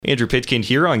Andrew Pitkin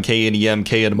here on KNEM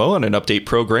KNMO on an update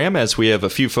program as we have a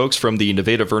few folks from the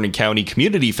Nevada Vernon County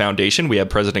Community Foundation. We have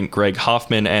President Greg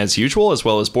Hoffman as usual, as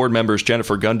well as board members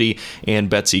Jennifer Gundy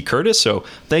and Betsy Curtis. So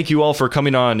thank you all for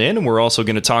coming on in. And we're also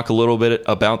going to talk a little bit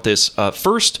about this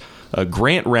first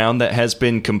grant round that has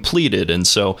been completed. And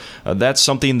so that's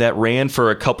something that ran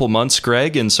for a couple months,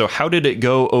 Greg. And so how did it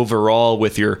go overall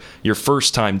with your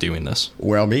first time doing this?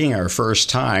 Well, being our first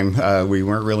time, we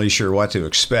weren't really sure what to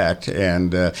expect,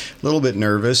 and a little bit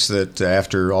nervous that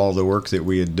after all the work that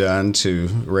we had done to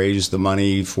raise the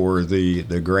money for the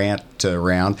grant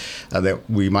round, that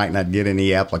we might not get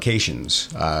any applications.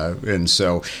 And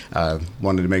so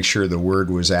wanted to make sure the word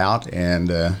was out. And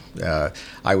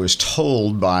I was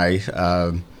told by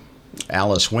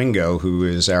Alice Wingo, who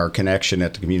is our connection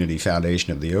at the Community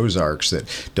Foundation of the Ozarks,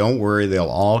 that don't worry, they'll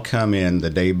all come in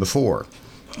the day before.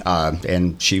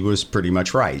 And she was pretty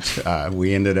much right.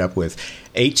 We ended up with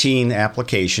 18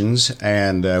 applications,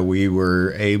 and we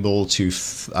were able to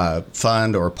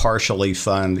fund or partially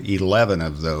fund 11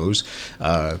 of those,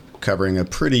 covering a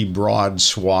pretty broad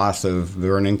swath of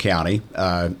Vernon County.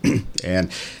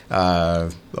 And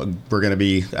we're going to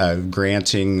be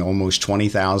granting almost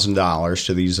 $20,000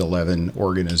 to these 11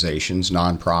 organizations,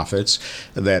 nonprofits,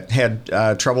 that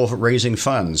had trouble raising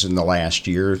funds in the last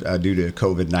year due to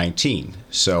COVID-19.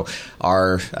 So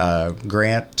our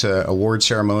grant award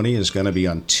ceremony is going to be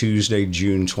on Tuesday,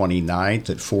 June 29th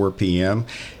at 4 p.m.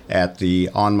 at the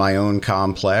On My Own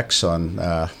complex on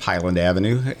Highland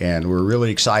Avenue. And we're really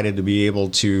excited to be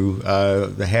able to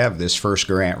have this first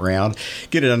grant round,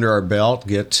 get it under our belt,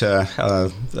 get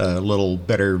a little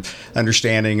better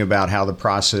understanding about how the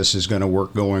process is going to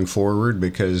work going forward,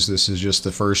 because this is just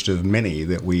the first of many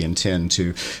that we intend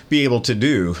to be able to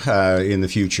do in the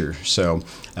future. So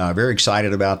very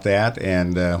excited about that,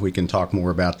 and we can talk more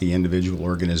about the individual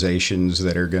organizations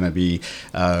that are going to be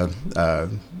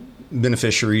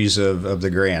beneficiaries of the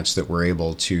grants that we're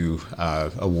able to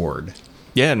award.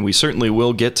 Yeah, and we certainly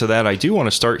will get to that. I do want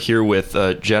to start here with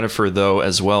Jennifer, though,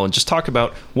 as well, and just talk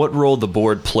about what role the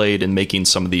board played in making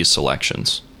some of these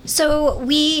selections. So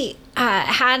we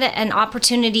had an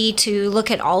opportunity to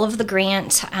look at all of the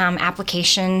grant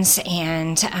applications,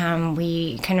 and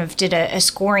we kind of did a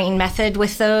scoring method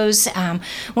with those,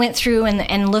 went through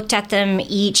and looked at them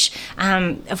each.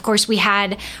 Of course, we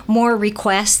had more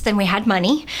requests than we had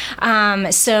money.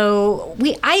 So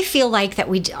I feel like that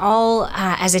we all,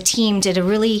 as a team, did a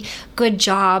really good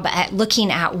job at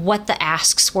looking at what the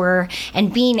asks were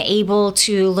and being able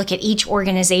to look at each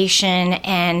organization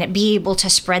and be able to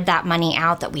spread that money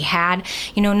out that we had.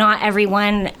 Not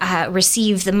everyone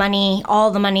received the money,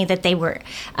 all the money that they were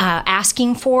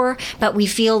asking for, but we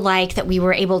feel like that we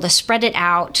were able to spread it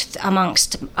out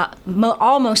amongst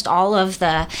almost all of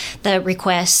the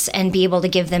requests and be able to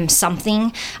give them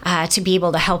something to be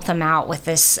able to help them out with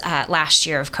this last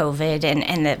year of COVID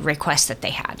and the requests that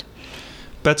they had.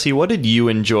 Betsy, what did you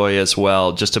enjoy as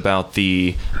well, just about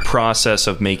the process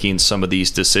of making some of these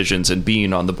decisions and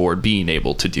being on the board, being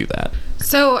able to do that?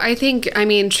 So I think,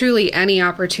 truly any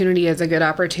opportunity is a good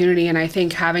opportunity. And I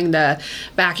think having the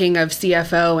backing of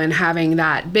CFO and having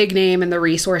that big name and the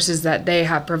resources that they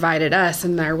have provided us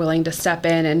and they're willing to step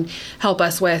in and help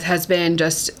us with has been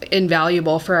just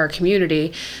invaluable for our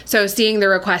community. So seeing the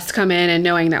requests come in and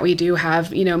knowing that we do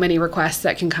have, many requests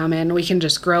that can come in, we can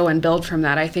just grow and build from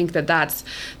that. I think that that's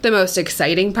the most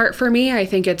exciting part for me. I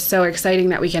think it's so exciting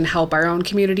that we can help our own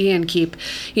community and keep,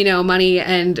 money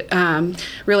and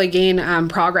really gain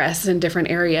progress in different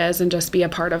areas and just be a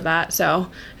part of that. So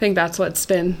I think that's what's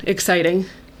been exciting.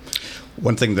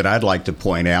 One thing that I'd like to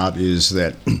point out is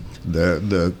that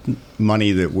the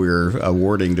money that we're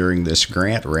awarding during this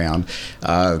grant round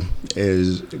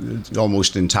is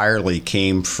almost entirely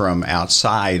came from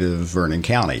outside of Vernon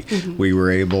County. Mm-hmm. We were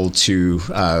able to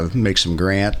make some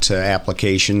grant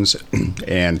applications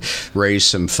and raise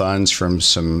some funds from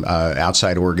some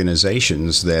outside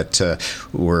organizations that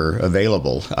were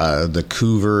available. The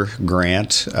Coover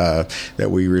grant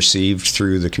that we received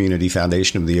through the Community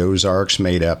Foundation of the Ozarks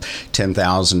made up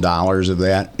 $10,000 of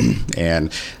that,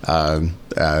 and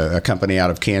a company out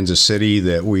of Kansas City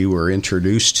that we were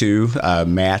introduced to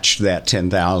matched that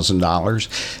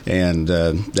 $10,000, and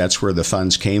that's where the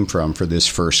funds came from for this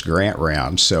first grant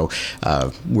round. So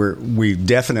we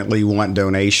definitely want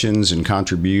donations and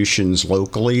contributions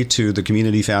locally to the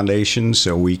Community Foundation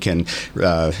so we can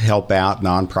help out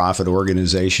nonprofit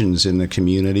organizations in the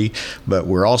community, but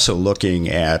we're also looking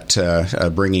at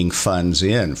bringing funds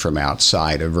in from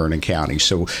outside of Vernon County.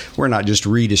 So we're not just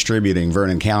redistributing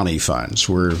Vernon County funds. funds.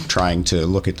 We're trying to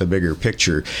look at the bigger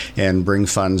picture and bring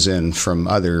funds in from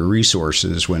other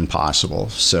resources when possible.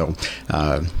 So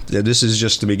this is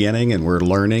just the beginning, and we're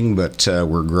learning, but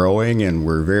we're growing, and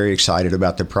we're very excited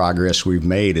about the progress we've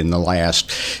made in the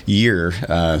last year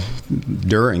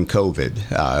during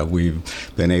COVID.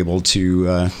 We've been able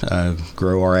to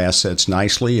grow our assets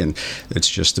nicely, and it's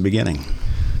just the beginning.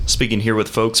 Speaking here with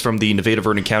folks from the Nevada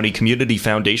Vernon County Community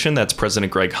Foundation, that's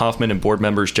President Greg Hoffman and board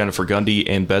members Jennifer Gundy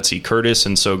and Betsy Curtis.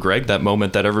 And so, Greg, that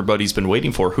moment that everybody's been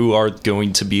waiting for, who are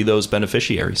going to be those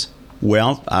beneficiaries?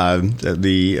 Well,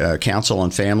 the Council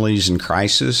on Families in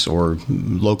Crisis, or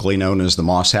locally known as the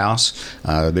Moss House,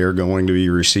 they're going to be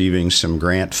receiving some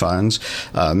grant funds.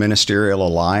 Ministerial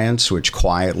Alliance, which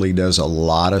quietly does a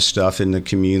lot of stuff in the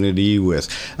community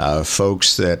with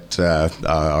folks that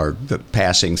are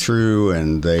passing through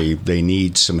and they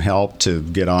need some help to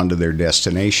get onto their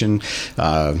destination.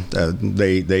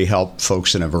 They help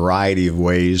folks in a variety of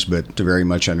ways, but very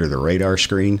much under the radar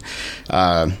screen.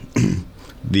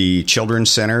 The Children's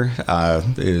Center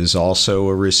is also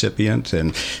a recipient,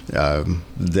 and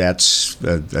that's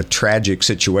a tragic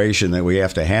situation that we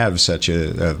have to have such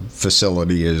a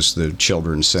facility as the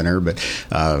Children's Center, but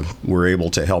we're able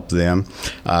to help them.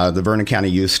 The Vernon County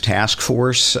Youth Task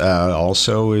Force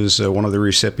also is one of the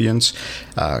recipients.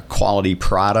 Quality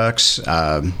Products,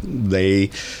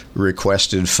 they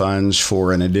requested funds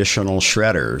for an additional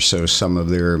shredder so some of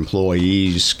their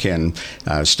employees can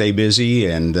stay busy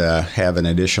and have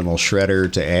an additional shredder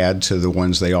to add to the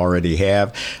ones they already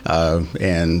have,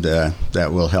 and that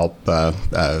will help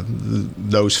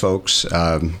those folks.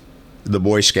 The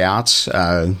Boy Scouts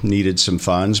needed some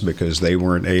funds because they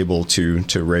weren't able to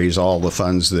raise all the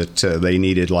funds that they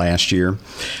needed last year.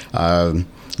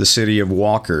 The City of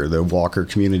Walker, the Walker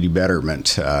Community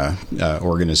Betterment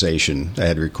organization,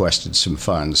 had requested some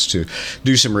funds to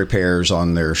do some repairs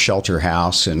on their shelter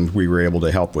house, and we were able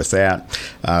to help with that.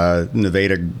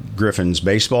 Nevada Griffins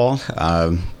Baseball,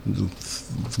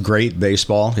 great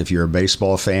baseball. If you're a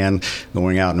baseball fan,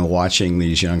 going out and watching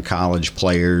these young college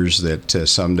players that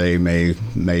someday may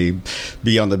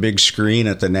be on the big screen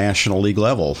at the National League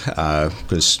level,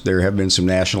 because there have been some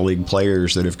National League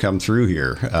players that have come through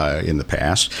here in the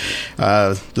past.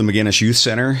 The McGinnis Youth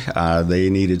Center, they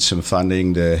needed some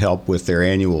funding to help with their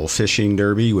annual fishing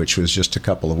derby, which was just a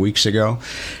couple of weeks ago.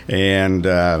 And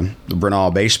the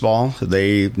Brenall Baseball,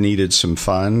 they needed some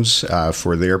funds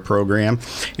for their program.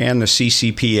 And the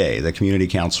CCPA, the Community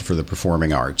Council for the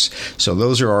Performing Arts. So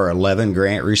those are our 11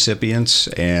 grant recipients,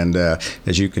 and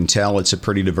as you can tell, it's a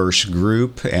pretty diverse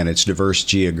group, and it's diverse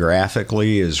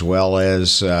geographically as well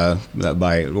as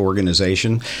by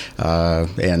organization.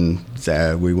 And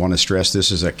we want to stress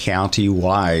this is a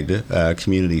county-wide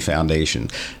community foundation.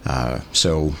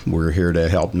 So we're here to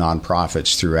help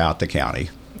nonprofits throughout the county.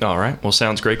 All right. Well,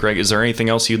 sounds great, Greg. Is there anything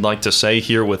else you'd like to say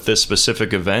here with this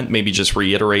specific event? Maybe just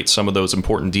reiterate some of those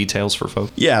important details for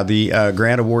folks. Yeah, the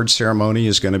grant award ceremony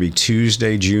is going to be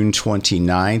Tuesday, June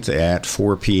 29th at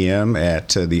 4 p.m. at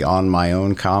the On My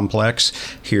Own complex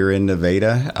here in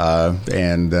Nevada.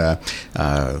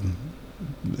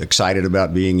 Excited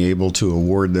about being able to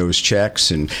award those checks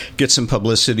and get some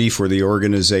publicity for the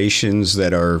organizations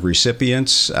that are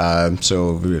recipients.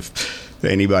 So if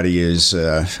anybody is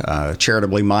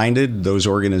charitably minded, those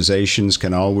organizations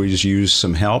can always use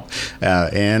some help.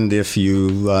 And if you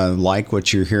like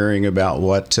what you're hearing about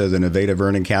what the Nevada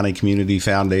Vernon County Community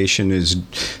Foundation is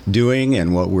doing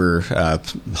and what we're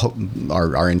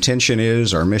our intention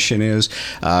is, our mission is,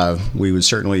 we would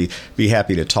certainly be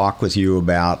happy to talk with you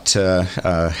about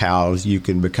how you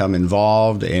can become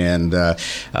involved. And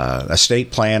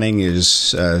estate planning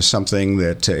is something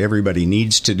that everybody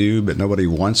needs to do, but nobody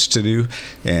wants to do.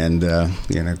 And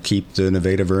keep the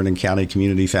Nevada Vernon County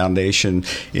Community Foundation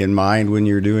in mind when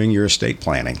you're doing your estate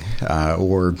planning,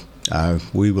 or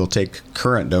we will take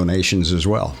current donations as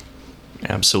well.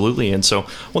 Absolutely. And so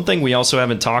one thing we also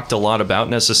haven't talked a lot about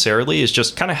necessarily is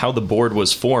just kind of how the board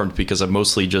was formed, because I've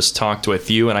mostly just talked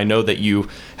with you. And I know that you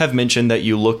have mentioned that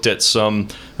you looked at some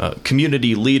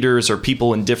community leaders or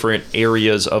people in different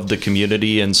areas of the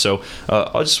community. And so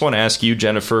I just want to ask you,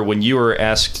 Jennifer, when you were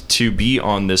asked to be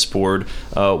on this board,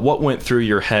 what went through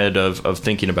your head of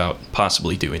thinking about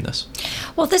possibly doing this?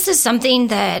 Well, this is something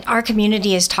that our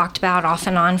community has talked about off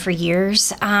and on for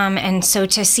years. And so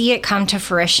to see it come to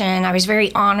fruition, I was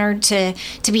very honored to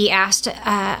be asked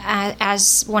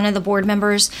as one of the board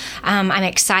members. I'm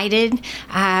excited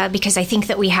because I think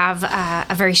that we have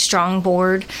a very strong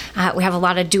board. We have a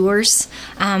lot of doers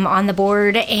on the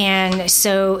board, and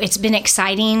so it's been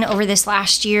exciting over this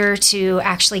last year to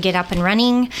actually get up and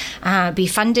running, be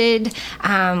funded.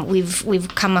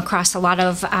 We've come across a lot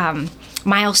of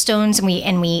milestones,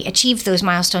 and we achieved those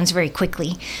milestones very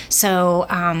quickly. So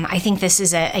I think this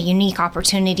is a unique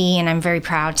opportunity, and I'm very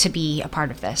proud to be a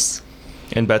part of this.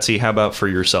 And Betsy, how about for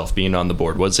yourself, being on the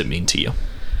board? What does it mean to you?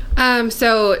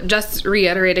 So just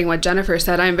reiterating what Jennifer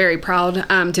said, I'm very proud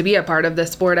to be a part of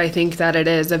this board. I think that it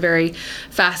is a very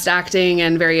fast-acting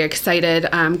and very excited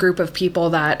group of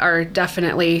people that are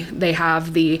definitely, they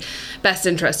have the best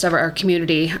interest of our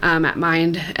community at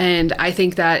mind. And I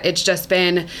think that it's just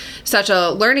been such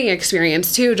a learning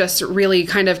experience too, just really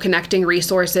kind of connecting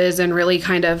resources and really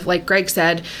kind of, like Greg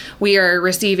said, we are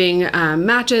receiving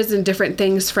matches and different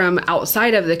things from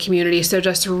outside of the community. So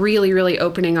just really, really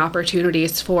opening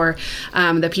opportunities for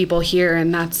the people here,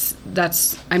 and that's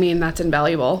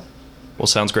invaluable. Well,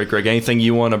 sounds great, Greg. Anything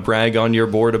you want to brag on your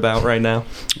board about right now?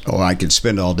 Oh, I could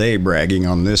spend all day bragging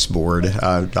on this board.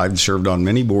 I've served on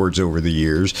many boards over the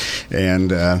years,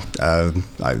 and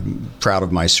I'm proud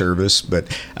of my service, but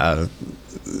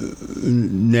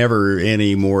never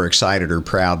any more excited or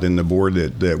proud than the board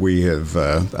that we have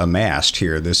amassed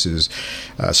here. This is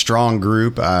a strong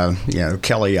group.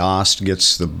 Kelly Ost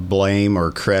gets the blame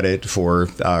or credit for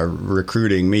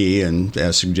recruiting me and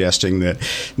suggesting that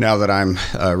now that I'm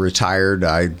retired,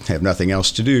 I have nothing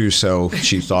else to do. So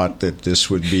she thought that this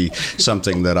would be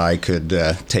something that I could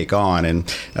take on.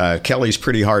 And Kelly's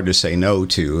pretty hard to say no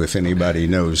to. If anybody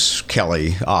knows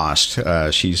Kelly Ost,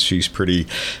 she's pretty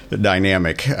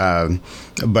dynamic.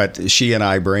 But she and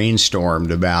I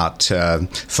brainstormed about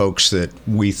folks that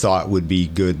we thought would be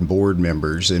good board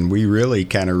members, and we really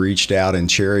kind of reached out and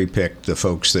cherry-picked the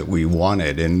folks that we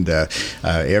wanted, and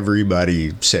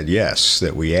everybody said yes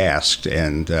that we asked,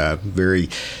 and very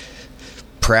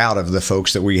proud of the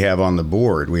folks that we have on the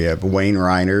board. We have Wayne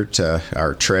Reinert,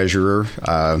 our treasurer,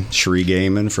 Sheree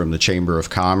Gaiman from the Chamber of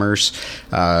Commerce,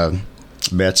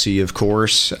 Betsy, of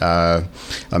course,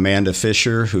 Amanda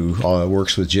Fisher, who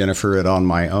works with Jennifer at On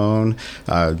My Own,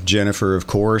 Jennifer, of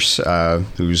course,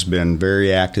 who's been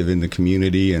very active in the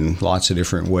community in lots of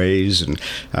different ways, and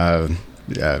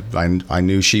I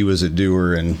knew she was a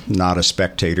doer and not a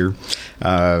spectator.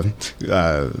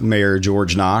 Mayor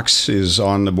George Knox is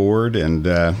on the board and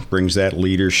brings that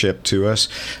leadership to us.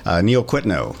 Neil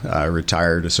Quitno,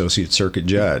 retired Associate Circuit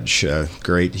Judge,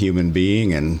 great human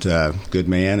being and good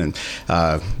man, and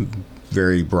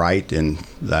very bright and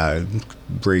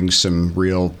brings some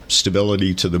real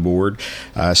stability to the board.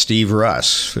 Steve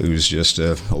Russ, who's just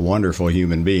a wonderful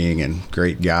human being and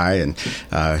great guy, and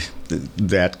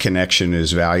that connection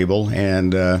is valuable.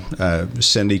 And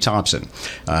Cindy Thompson,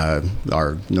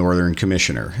 our Northern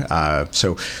Commissioner.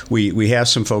 So we have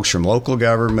some folks from local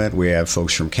government, we have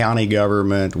folks from county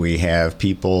government, we have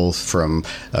people from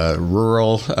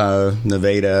rural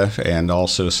Nevada, and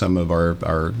also some of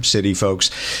our city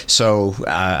folks. So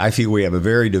I feel we have a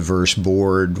very diverse board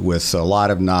with a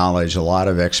lot of knowledge, a lot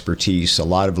of expertise, a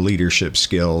lot of leadership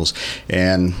skills.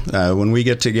 And when we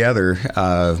get together,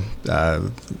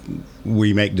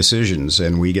 we make decisions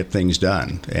and we get things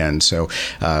done. And so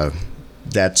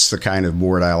that's the kind of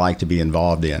board I like to be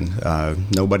involved in.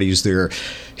 Nobody's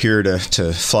here to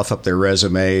fluff up their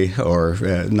resume, or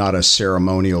not a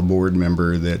ceremonial board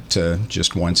member that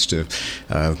just wants to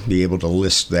be able to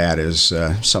list that as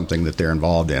something that they're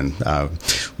involved in.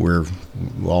 We'll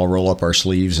all roll up our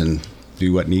sleeves and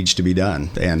do what needs to be done.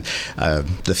 And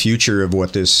the future of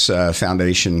what this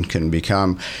foundation can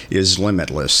become is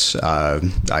limitless.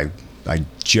 I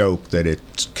joke that it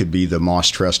could be the Moss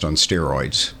Trust on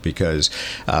steroids, because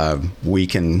we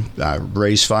can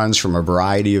raise funds from a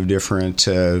variety of different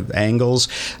angles,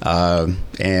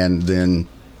 and then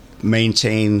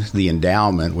maintain the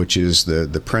endowment, which is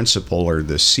the principle or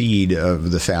the seed of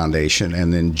the foundation,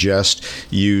 and then just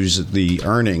use the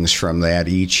earnings from that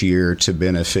each year to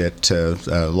benefit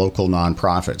local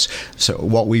nonprofits. So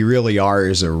what we really are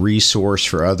is a resource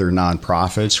for other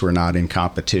nonprofits. We're not in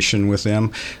competition with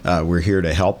them. We're here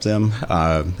to help them,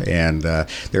 and there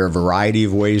are a variety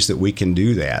of ways that we can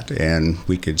do that, and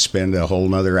we could spend a whole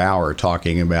nother hour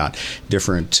talking about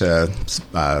different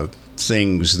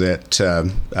things that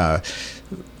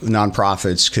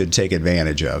nonprofits could take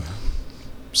advantage of.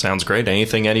 Sounds great.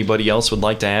 Anything anybody else would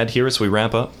like to add here as we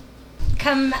wrap up?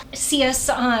 Come see us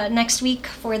next week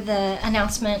for the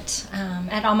announcement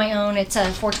at On My Own. It's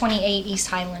 428 East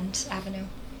Highland Avenue.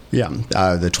 Yeah,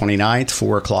 the 29th,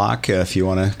 4 o'clock, if you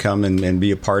want to come and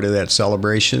be a part of that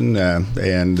celebration.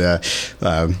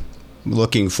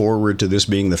 Looking forward to this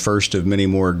being the first of many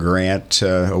more grant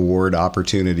award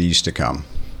opportunities to come.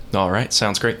 All right.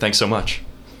 Sounds great. Thanks so much.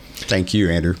 Thank you,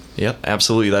 Andrew. Yep,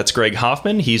 absolutely. That's Greg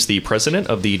Hoffman. He's the president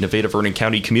of the Nevada Vernon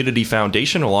County Community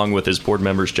Foundation, along with his board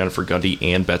members Jennifer Gundy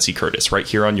and Betsy Curtis. Right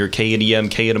here on your KNEM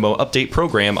KNMO Update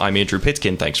program, I'm Andrew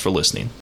Pitkin. Thanks for listening.